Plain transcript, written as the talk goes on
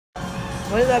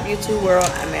What is up, YouTube world?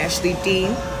 I'm Ashley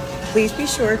D. Please be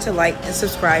sure to like and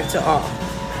subscribe to all.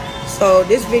 So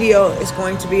this video is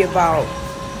going to be about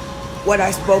what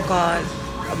I spoke on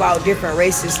about different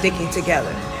races sticking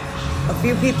together. A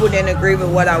few people didn't agree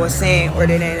with what I was saying, or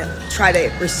they didn't try to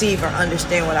receive or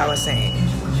understand what I was saying.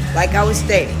 Like I was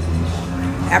stating,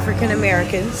 African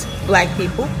Americans, black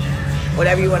people,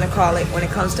 whatever you want to call it, when it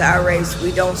comes to our race,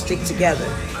 we don't stick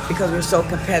together because we're so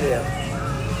competitive.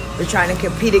 We're trying to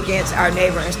compete against our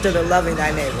neighbor instead of loving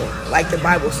thy neighbor, like the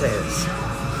Bible says.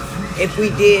 If we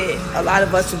did, a lot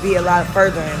of us would be a lot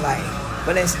further in life.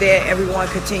 But instead, everyone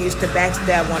continues to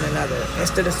backstab one another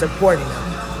instead of supporting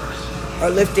them or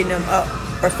lifting them up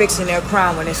or fixing their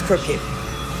crown when it's crooked.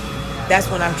 That's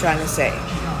what I'm trying to say.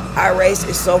 Our race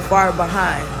is so far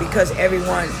behind because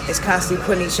everyone is constantly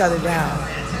putting each other down.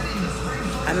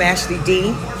 I'm Ashley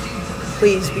D.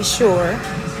 Please be sure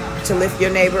to lift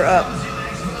your neighbor up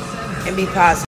and be positive.